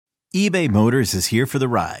eBay Motors is here for the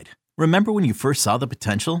ride. Remember when you first saw the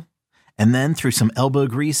potential? And then through some elbow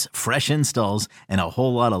grease, fresh installs, and a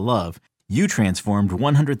whole lot of love, you transformed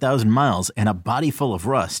 100,000 miles and a body full of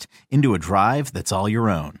rust into a drive that's all your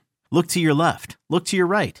own. Look to your left. Look to your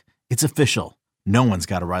right. It's official. No one's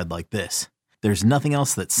got a ride like this. There's nothing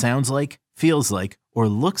else that sounds like, feels like, or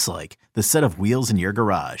looks like the set of wheels in your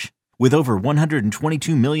garage. With over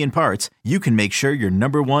 122 million parts, you can make sure your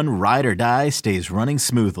number one ride or die stays running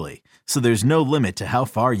smoothly. So there's no limit to how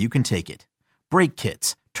far you can take it. Brake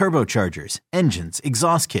kits, turbochargers, engines,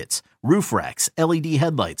 exhaust kits, roof racks, LED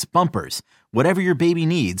headlights, bumpers, whatever your baby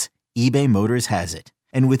needs, eBay Motors has it.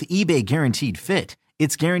 And with eBay Guaranteed Fit,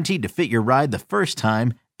 it's guaranteed to fit your ride the first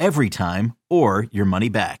time, every time, or your money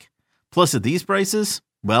back. Plus at these prices,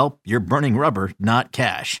 well, you're burning rubber, not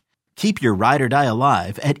cash. Keep your ride or die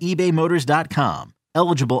alive at ebaymotors.com.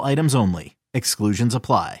 Eligible items only. Exclusions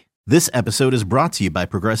apply. This episode is brought to you by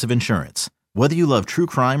Progressive Insurance. Whether you love true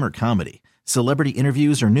crime or comedy, celebrity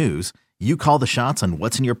interviews or news, you call the shots on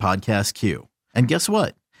what's in your podcast queue. And guess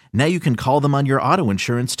what? Now you can call them on your auto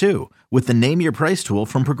insurance too with the Name Your Price tool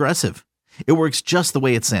from Progressive. It works just the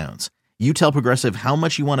way it sounds. You tell Progressive how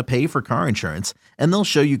much you want to pay for car insurance, and they'll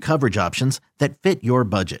show you coverage options that fit your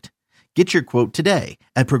budget. Get your quote today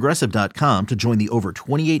at Progressive.com to join the over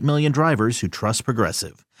 28 million drivers who trust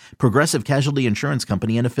Progressive. Progressive Casualty Insurance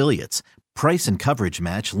Company and Affiliates. Price and coverage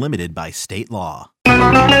match limited by state law.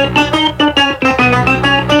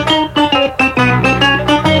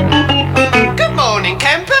 Good morning,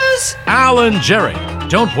 campers. Al and Jerry.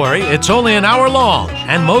 Don't worry, it's only an hour long,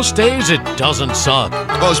 and most days it doesn't suck.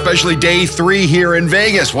 Well, especially day 3 here in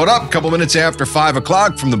Vegas. What up? Couple minutes after 5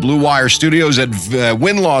 o'clock from the Blue Wire Studios at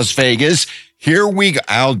Wynn Las Vegas. Here we go.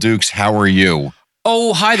 Al Dukes, how are you?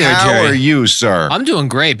 Oh, hi there, How Jerry. are you, sir? I'm doing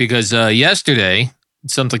great because yesterday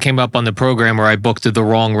something came up on the program where I booked the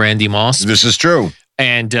wrong Randy Moss. This is true.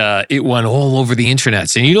 And it went all over the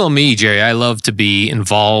internet. And you know me, Jerry, I love to be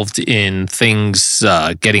involved in things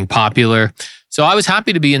getting popular. So I was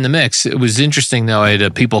happy to be in the mix. It was interesting, though. I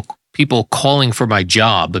had people calling for my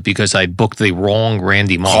job because I booked the wrong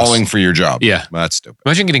Randy Moss. Calling for your job. Yeah. That's stupid.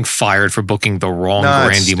 Imagine getting fired for booking the wrong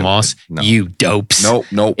Randy Moss. No. You dopes.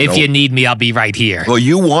 Nope. If you need me, I'll be right here. Well,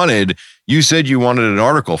 you said you wanted an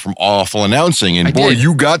article from Awful Announcing, and boy,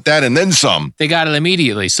 you got that and then some. They got it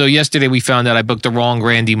immediately. So yesterday we found out I booked the wrong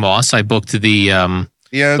Randy Moss. I booked the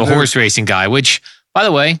horse racing guy, which, by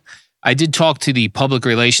the way, I did talk to the public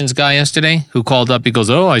relations guy yesterday who called up. He goes,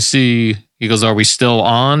 "Oh, I see." He goes, "Are we still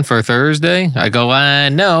on for Thursday?" I go,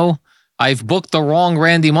 "No, I've booked the wrong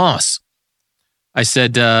Randy Moss." I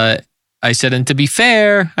said, and to be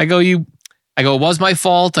fair, I go, it was my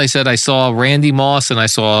fault. I said, I saw Randy Moss and I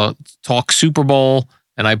saw Talk Super Bowl,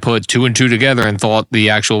 and I put 2 and 2 together and thought the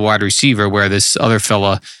actual wide receiver where this other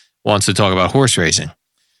fella wants to talk about horse racing.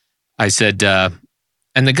 I said, and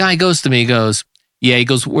the guy goes to me, he goes,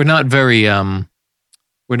 we're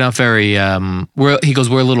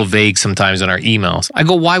a little vague sometimes in our emails. I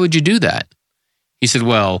go, why would you do that? He said,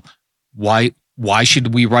 well, why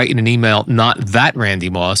should we write in an email, not that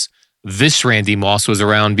Randy Moss? This Randy Moss was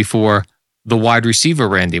around before the wide receiver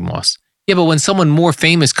Randy Moss. Yeah, but when someone more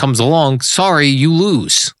famous comes along, sorry, you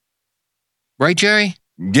lose. Right, Jerry?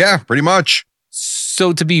 Yeah, pretty much.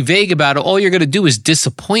 So to be vague about it, all you're going to do is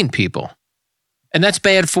disappoint people. And that's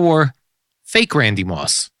bad for fake Randy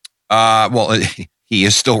Moss. Well, he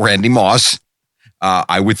is still Randy Moss.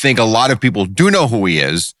 I would think a lot of people do know who he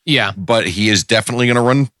is. Yeah. But he is definitely going to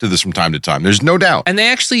run to this from time to time. There's no doubt. And they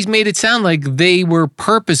actually made it sound like they were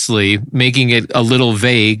purposely making it a little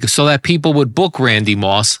vague so that people would book Randy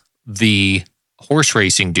Moss, the horse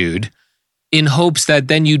racing dude, in hopes that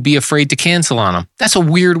then you'd be afraid to cancel on him. That's a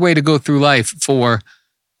weird way to go through life for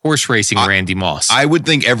horse racing Randy Moss. I would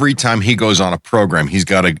think every time he goes on a program, it's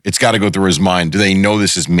got to go through his mind. Do they know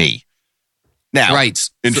this is me? Now, right.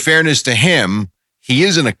 In fairness to him, he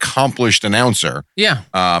is an accomplished announcer. Yeah.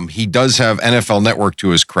 He does have NFL Network to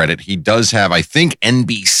his credit. He does have, I think,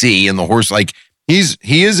 NBC and the horse. Like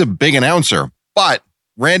he is a big announcer. But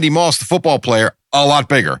Randy Moss, the football player, a lot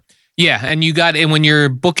bigger. Yeah, and when you're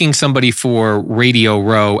booking somebody for Radio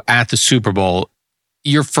Row at the Super Bowl,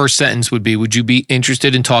 your first sentence would be, would you be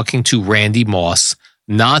interested in talking to Randy Moss?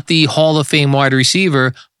 Not the Hall of Fame wide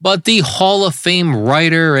receiver, but the Hall of Fame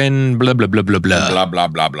writer and blah, blah, blah, blah, blah. Blah, blah,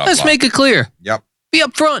 blah, blah. Let's make it clear. Yep. Be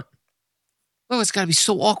up front. Oh, it's got to be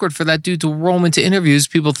so awkward for that dude to roam into interviews.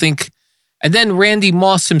 People think. And then Randy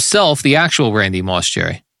Moss himself, the actual Randy Moss,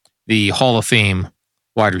 Jerry, the Hall of Fame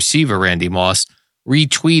wide receiver Randy Moss,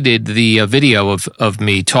 retweeted the video of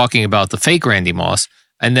me talking about the fake Randy Moss.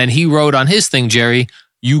 And then he wrote on his thing, Jerry,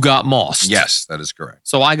 You got mossed. Yes, that is correct.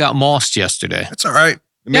 So I got mossed yesterday. That's all right.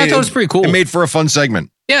 I thought it was pretty cool. It made for a fun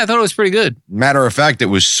segment. Yeah, I thought it was pretty good. Matter of fact, it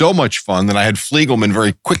was so much fun that I had Fliegelman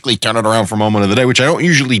very quickly turn it around for moment of the day, which I don't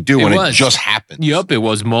usually do when it just happens. Yep, it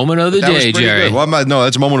was moment of the day, Jerry. Good. Well, no,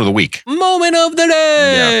 that's moment of the week. Moment of the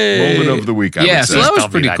day. Yeah, moment of the week, I would say. So that was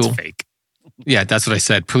pretty cool. Fake. Yeah, that's what I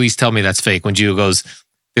said. Please tell me that's fake. When Gio goes,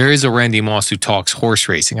 there is a Randy Moss who talks horse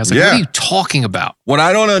racing. I was like, what are you talking about? What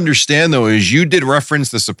I don't understand, though, is you did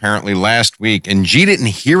reference this apparently last week, and G didn't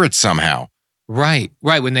hear it somehow. Right.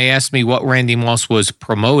 When they asked me what Randy Moss was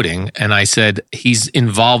promoting, and I said he's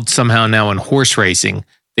involved somehow now in horse racing,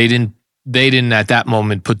 they didn't at that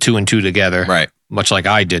moment put two and two together. Right. Much like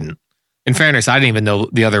I didn't. In fairness, I didn't even know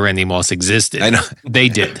the other Randy Moss existed. I know. They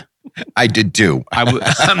did. I did too.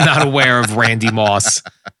 I'm not aware of Randy Moss,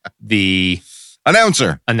 the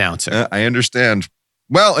announcer. I understand.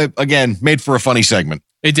 Well, it, again, made for a funny segment.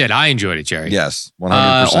 It did. I enjoyed it, Jerry. Yes,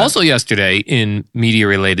 100%. Also yesterday, in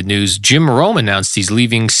media-related news, Jim Rome announced he's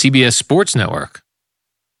leaving CBS Sports Network.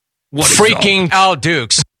 Freaking Al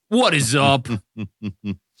Dukes. What is up? Going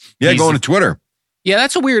to Twitter. Yeah,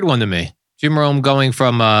 that's a weird one to me. Jim Rome going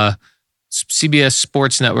from CBS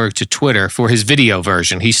Sports Network to Twitter for his video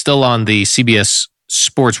version. He's still on the CBS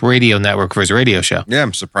Sports Radio Network for his radio show. Yeah,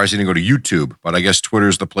 I'm surprised he didn't go to YouTube, but I guess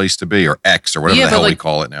Twitter's the place to be, or X, or whatever the hell we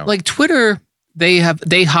call it now. Like Twitter... They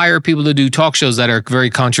hire people to do talk shows that are very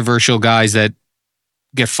controversial guys that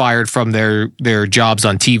get fired from their jobs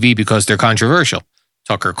on TV because they're controversial.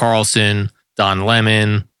 Tucker Carlson, Don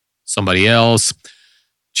Lemon, somebody else.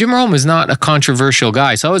 Jim Rome is not a controversial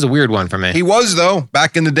guy, so that was a weird one for me. He was, though,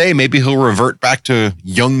 back in the day. Maybe he'll revert back to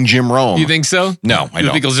young Jim Rome. You think so? No, I don't.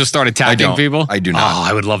 You think he'll just start attacking people? I do not. Oh,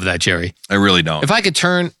 I would love that, Jerry. I really don't. If I could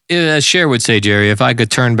as Cher would say, Jerry, if I could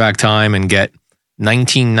turn back time and get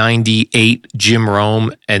 1998 Jim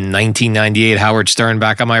Rome and 1998 Howard Stern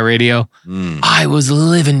back on my radio, I was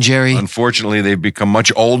living, Jerry. Unfortunately, they've become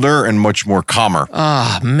much older and much more calmer.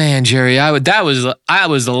 Oh man, Jerry, I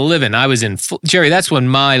was living. I was in Jerry. That's when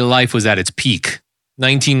my life was at its peak.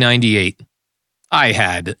 1998. I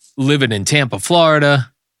had living in Tampa,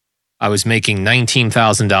 Florida. I was making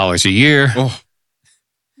 $19,000 a year. Oh.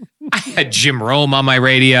 I had Jim Rome on my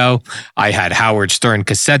radio. I had Howard Stern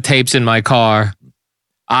cassette tapes in my car.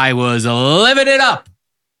 I was living it up.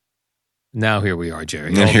 Now here we are,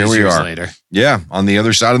 Jerry. And here we are. Later. Yeah, on the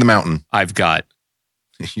other side of the mountain. I've got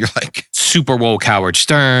You're like super woke Howard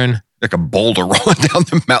Stern. Like a boulder rolling down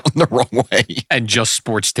the mountain the wrong way. And Just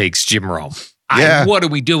Sports Takes Jim Rome. Yeah. What are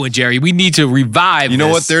we doing, Jerry? We need to revive You know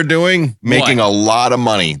what they're doing? Making a lot of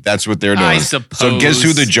money. That's what they're doing. I suppose. So guess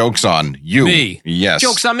who the joke's on? You. Me. Yes.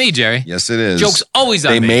 Joke's on me, Jerry. Yes, it is. Joke's always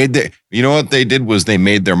on me. You know what they did was they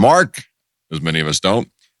made their mark, as many of us don't,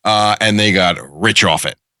 and they got rich off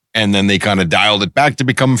it. And then they kind of dialed it back to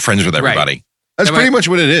become friends with everybody. Right. That's pretty much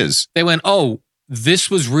what it is. They went, oh, this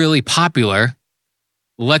was really popular.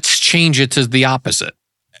 Let's change it to the opposite.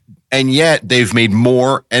 And yet they've made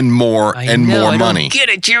more and more and more money. I don't get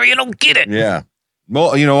it, Jerry. I don't get it. Yeah.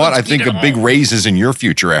 Well, you know what? I think a big raise is in your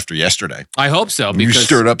future after yesterday. I hope so. Because you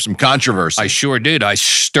stirred up some controversy. I sure did. I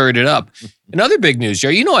stirred it up. Another big news,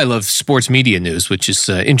 Jerry. You know I love sports media news, which is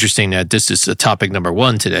interesting that this is topic number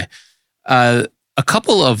one today. A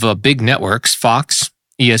couple of big networks, Fox,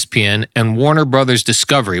 ESPN, and Warner Brothers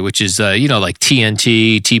Discovery, which is, like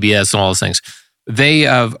TNT, TBS, and all those things. They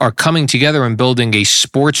are coming together and building a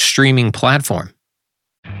sports streaming platform.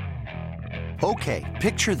 Okay,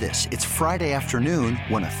 picture this. It's Friday afternoon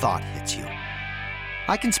when a thought hits you.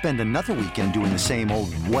 I can spend another weekend doing the same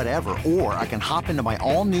old whatever, or I can hop into my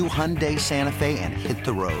all-new Hyundai Santa Fe and hit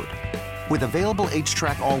the road. With available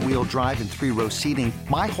H-Track all-wheel drive and 3-row seating,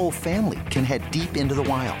 my whole family can head deep into the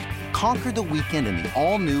wild. Conquer the weekend in the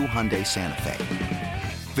all-new Hyundai Santa Fe.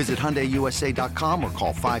 Visit HyundaiUSA.com or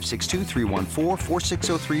call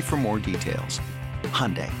 562-314-4603 for more details.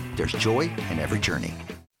 Hyundai, there's joy in every journey.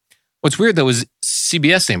 What's weird, though, is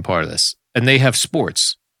CBS ain't part of this, and they have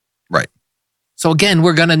sports. Right. So, again,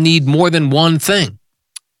 we're going to need more than one thing.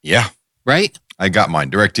 Yeah. Right? I got mine.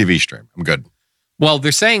 DirecTV stream. I'm good. Well,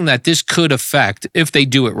 they're saying that this could affect, if they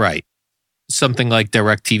do it right, something like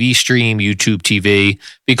DirecTV Stream, YouTube TV,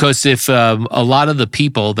 because if a lot of the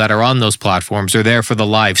people that are on those platforms are there for the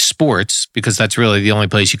live sports, because that's really the only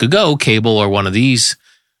place you could go, cable or one of these,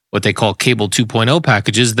 what they call cable 2.0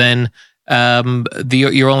 packages, then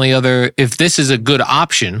your only other, if this is a good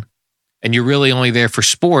option and you're really only there for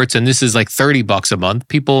sports and this is like $30 a month,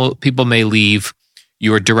 people may leave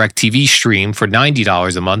your DirecTV stream for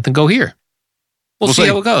 $90 a month and go here. We'll see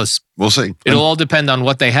how it goes. We'll see. It'll all depend on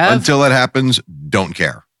what they have. Until that happens, don't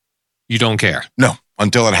care. You don't care? No,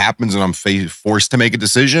 until it happens and I'm forced to make a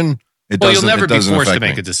decision, you'll never be forced to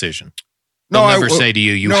make a decision. They'll never say to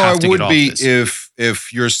you have to get off this.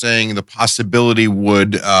 If you're saying the possibility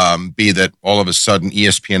would be that all of a sudden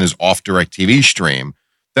ESPN is off DirecTV stream,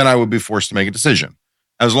 then I would be forced to make a decision.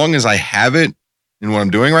 As long as I have it in what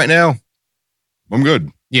I'm doing right now, I'm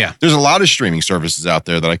good. Yeah. There's a lot of streaming services out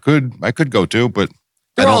there that I could go to, but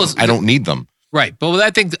I don't need them. Right. But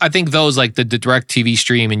I think those like the DirecTV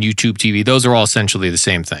stream and YouTube TV, those are all essentially the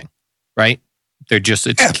same thing, right? They're just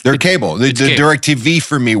they're cable. The DirecTV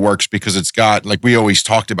for me works because it's got, like we always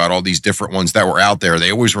talked about, all these different ones that were out there.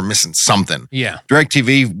 They always were missing something. Yeah.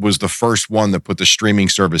 DirecTV was the first one that put the streaming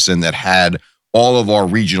service in that had all of our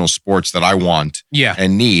regional sports that I want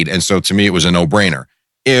and need. And so to me, it was a no-brainer.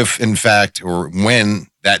 If, in fact, or when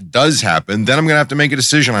that does happen, then I'm going to have to make a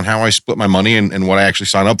decision on how I split my money and what I actually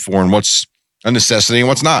sign up for and what's a necessity and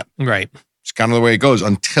what's not. Right. It's kind of the way it goes.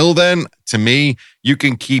 Until then, to me, you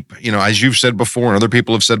can keep, as you've said before and other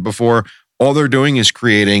people have said before, all they're doing is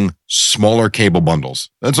creating smaller cable bundles.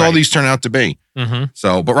 That's all these turn out to be. Mm-hmm.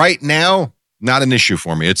 So, but right now, not an issue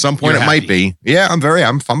for me. At some point, might be. Yeah,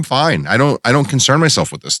 I'm fine. I don't concern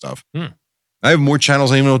myself with this stuff. I have more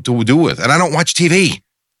channels I don't even know what to do with, and I don't watch TV.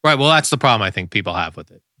 Right. Well, that's the problem I think people have with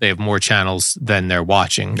it. They have more channels than they're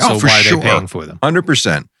watching. So why are they paying for them?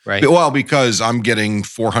 100%. Right. Well, because I'm getting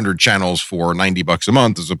 400 channels for $90 a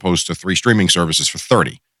month as opposed to 3 streaming services for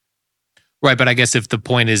 $30. Right. But I guess if the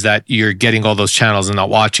point is that you're getting all those channels and not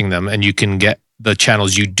watching them and you can get the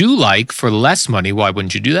channels you do like for less money, why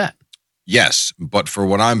wouldn't you do that? Yes. But for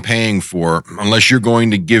what I'm paying for, unless you're going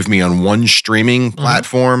to give me on one streaming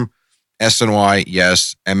platform, SNY,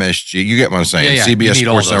 yes, MSG, you get what I'm saying? Yeah. CBS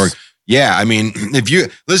Sports Network. Yeah. I mean,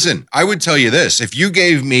 I would tell you this, if you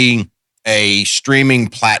gave me a streaming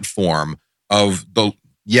platform of the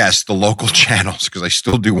local channels, because I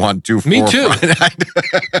still do want 2, 4, me too. 5.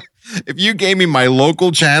 If you gave me my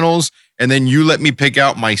local channels and then you let me pick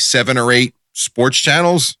out my 7 or 8 sports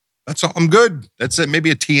channels, that's all. I'm good. That's it.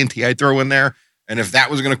 Maybe a TNT I throw in there. And if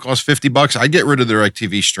that was going to cost $50, I'd get rid of the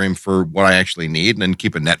DirecTV stream for what I actually need and then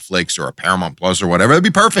keep a Netflix or a Paramount Plus or whatever. That'd be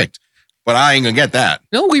perfect. But I ain't going to get that.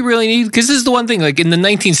 No, we really need, because this is the one thing, like in the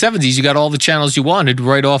 1970s, you got all the channels you wanted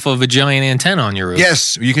right off of a giant antenna on your roof.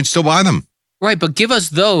 Yes, you can still buy them. Right, but give us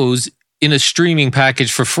those in a streaming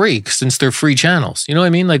package for free since they're free channels. You know what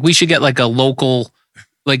I mean? Like we should get like a local,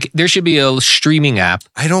 like there should be a streaming app.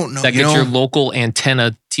 I don't know. That gets your local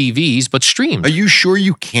antenna TVs, but streamed. Are you sure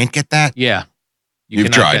you can't get that? Yeah.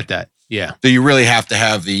 You've tried. Get that. Yeah. So you really have to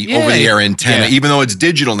have the over-the-air antenna. Even though it's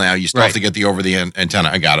digital now, you still have to get the over-the-air antenna.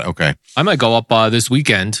 I got it. Okay. I might go up this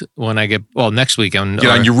weekend when I next weekend. Get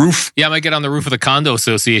on your roof? Yeah, I might get on the roof of the condo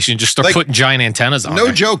association and just start putting giant antennas on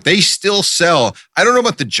No joke. They still sell. I don't know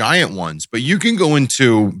about the giant ones, but you can go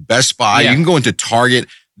into Best Buy. You can go into Target.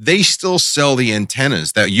 They still sell the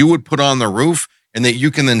antennas that you would put on the roof and that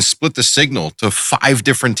you can then split the signal to 5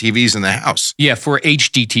 different TVs in the house. Yeah, for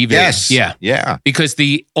HD TV. Yes. Yeah. Because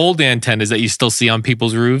the old antennas that you still see on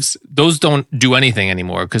people's roofs, those don't do anything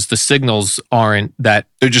anymore because the signals aren't that.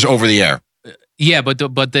 They're just over the air. Yeah, but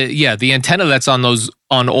the antenna that's on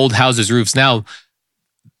old houses' roofs now,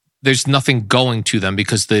 there's nothing going to them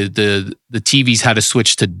because the TVs had to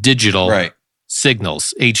switch to digital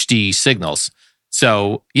signals, HD signals.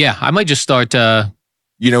 So yeah, I might just start.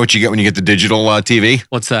 You know what you get when you get the digital TV?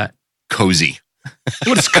 What's that? Cozy.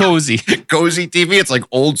 What is Cozy? Cozy TV. It's like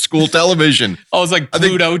old school television. Oh, it's like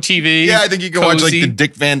Pluto TV. Yeah, I think you can watch like the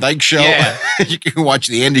Dick Van Dyke Show. Yeah. You can watch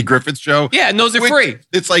the Andy Griffith Show. Yeah, and those are free.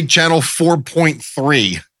 It's like channel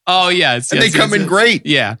 4.3. Oh, yeah. And they come in great.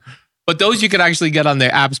 Yeah. But those you can actually get on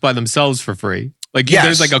their apps by themselves for free. Like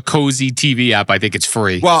there's like a Cozy TV app. I think it's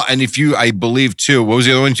free. Well, and I believe too, what was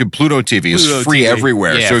the other one? Pluto TV is free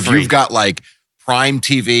everywhere. Yeah, so if you've got like Prime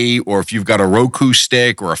TV, or if you've got a Roku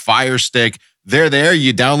stick or a Fire Stick, they're there.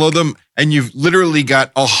 You download them, and you've literally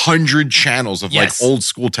got 100 channels of like old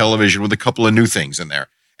school television with a couple of new things in there.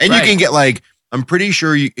 And you can get like, I'm pretty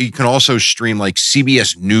sure you can also stream like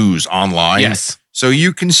CBS News online. Yes. So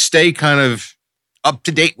you can stay kind of up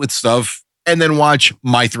to date with stuff, and then watch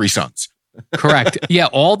My 3 Sons. Correct. Yeah,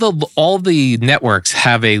 all the networks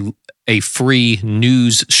have a free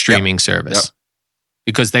news streaming service. Yep.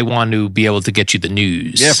 Because they want to be able to get you the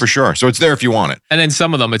news. Yeah, for sure. So it's there if you want it. And then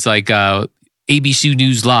some of them, it's like ABC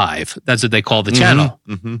News Live. That's what they call the channel.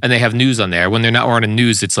 Mm-hmm. And they have news on there. When they're not on the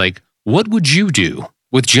news, it's like, what would you do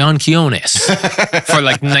with John Quiones for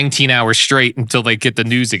like 19 hours straight until they get the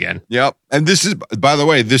news again? Yep. And this is, by the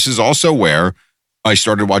way, this is also where I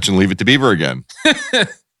started watching Leave It to Beaver again.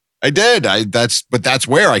 I did. But that's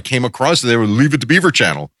where I came across it. They were Leave It to Beaver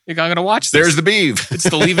channel. I'm going to watch this. There's the Beav. It's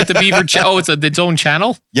the Leave It to Beaver channel. Oh, it's its own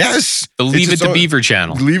channel? Yes. The Leave It to Beaver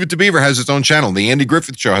channel. Leave It to Beaver has its own channel. The Andy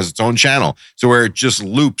Griffith Show has its own channel. So where it just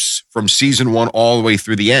loops from season 1 all the way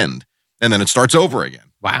through the end. And then it starts over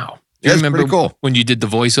again. Wow. Do you remember cool. when you did the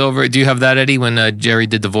voiceover? Do you have that, Eddie, when Jerry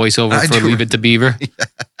did the voiceover for Leave It to Beaver? Yeah.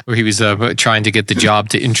 Where he was trying to get the job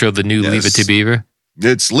to intro the new Leave It to Beaver?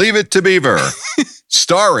 It's Leave It to Beaver,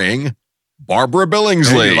 starring Barbara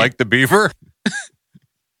Billingsley. Hey, you like the beaver?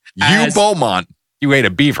 Hugh Beaumont. You ate a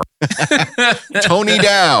beaver. Tony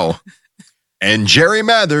Dow. And Jerry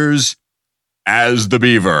Mathers as the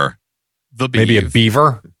Beaver. The Beaver. Maybe a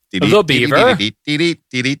beaver? The Beaver.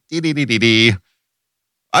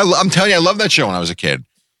 I'm telling you, I love that show when I was a kid.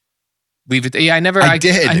 Leave It. Yeah, I never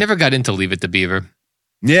got into Leave It to Beaver.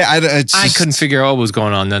 Yeah, I couldn't figure out what was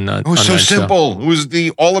going on then. It was so simple. Show. It was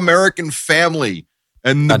the All-American Family.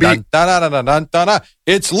 And the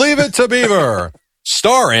It's Leave It to Beaver,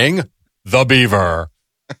 starring the Beaver.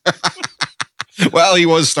 Well, he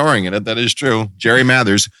was starring in it. That is true. Jerry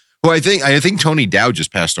Mathers, who I think Tony Dow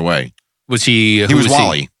just passed away. Was he? He was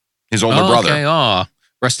Wally, his older brother. Okay. Oh,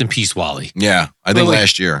 rest in peace, Wally. Yeah, I think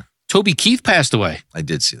last year. Toby Keith passed away. I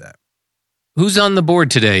did see that. Who's on the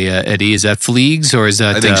board today, Eddie? Is that Fleegs or is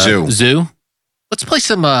that I think Zoo? Let's play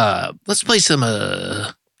some.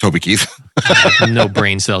 Toby Keith. No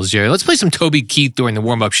brain cells, Jerry. Let's play some Toby Keith during the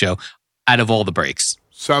warm-up show out of all the breaks.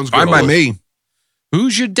 Sounds good. Fine by me.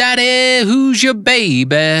 Who's your daddy? Who's your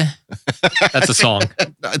baby? That's a song.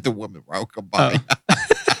 Not the woman. Welcome by.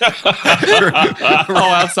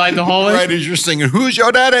 Outside the hallway? Right, as you're singing, who's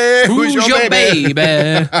your daddy? Who's your baby?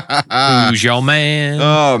 Who's your man?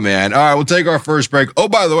 Oh, man. All right, we'll take our first break. Oh,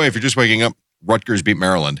 by the way, if you're just waking up, Rutgers beat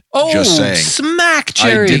Maryland. Oh, just saying. Smack,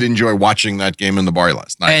 Jerry. I did enjoy watching that game in the bar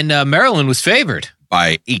last night. And Maryland was favored.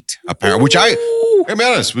 By 8, apparently, which I'll be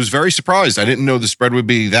honest, was very surprised. I didn't know the spread would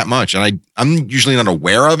be that much. And I'm usually not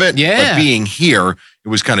aware of it. Yeah. But being here, it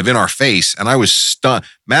was kind of in our face. And I was stunned.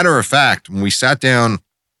 Matter of fact, when we sat down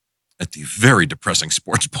at the very depressing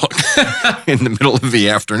sports book in the middle of the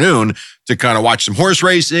afternoon to kind of watch some horse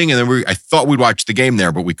racing. And then I thought we'd watch the game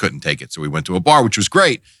there, but we couldn't take it. So we went to a bar, which was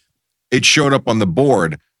great. It showed up on the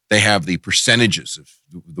board. They have the percentages of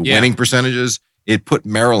the winning percentages. It put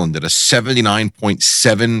Maryland at a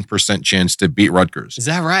 79.7% chance to beat Rutgers. Is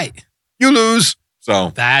that right? You lose. So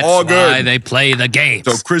that's all good. Why they play the games.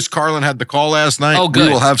 So Chris Carlin had the call last night. Oh, good.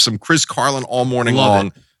 We will have some Chris Carlin all morning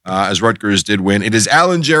long as Rutgers did win. It is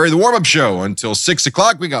Al and Jerry, the warm-up show. Until 6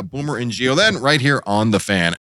 o'clock, we got Boomer and Gio then right here on The Fan.